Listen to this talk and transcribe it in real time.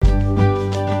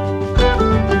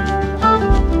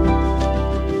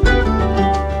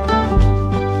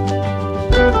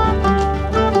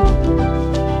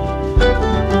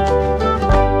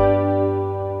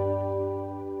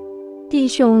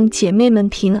兄姐妹们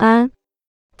平安。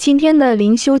今天的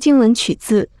灵修经文取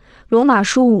自罗马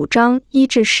书5章1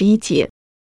至11节。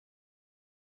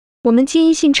我们既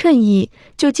因信称义，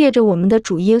就借着我们的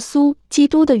主耶稣基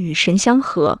督的与神相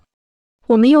合。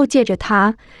我们又借着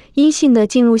他，因信的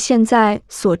进入现在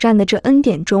所占的这恩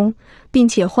典中，并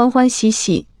且欢欢喜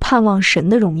喜盼望神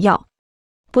的荣耀。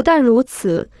不但如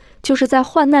此，就是在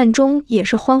患难中也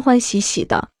是欢欢喜喜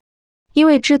的，因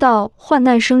为知道患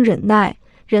难生忍耐，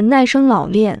忍耐生老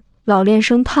练，老练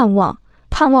生盼望，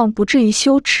盼望不至于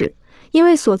羞耻，因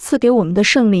为所赐给我们的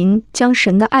圣灵将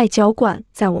神的爱浇灌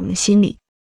在我们心里。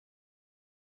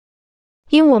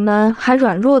因我们还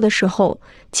软弱的时候，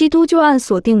基督就按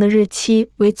所定的日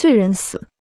期为罪人死。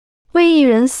为一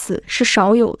人死是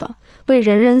少有的，为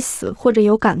人人死或者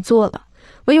有敢做的，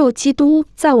唯有基督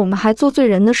在我们还做罪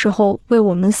人的时候为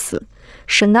我们死，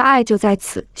神的爱就在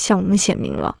此向我们显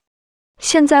明了。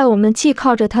现在我们既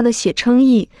靠着他的血称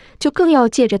义，就更要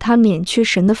借着他免去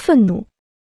神的愤怒。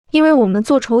因为我们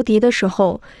做仇敌的时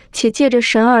候，且借着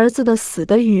神儿子的死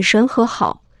的与神和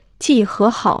好，既已和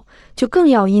好，就更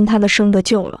要因他的生得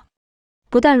救了。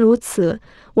不但如此，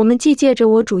我们既借着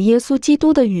我主耶稣基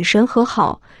督的与神和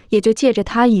好，也就借着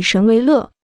他以神为乐。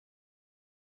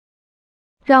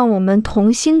让我们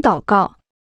同心祷告。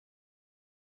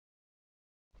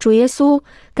主耶稣，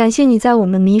感谢你在我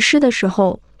们迷失的时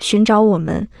候寻找我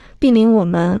们，并领我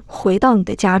们回到你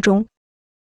的家中。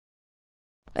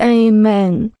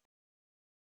Amen。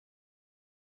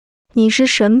你是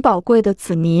神宝贵的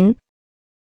子民。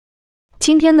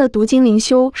今天的读经灵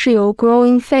修是由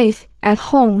Growing Faith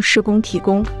at Home 事工提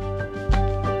供。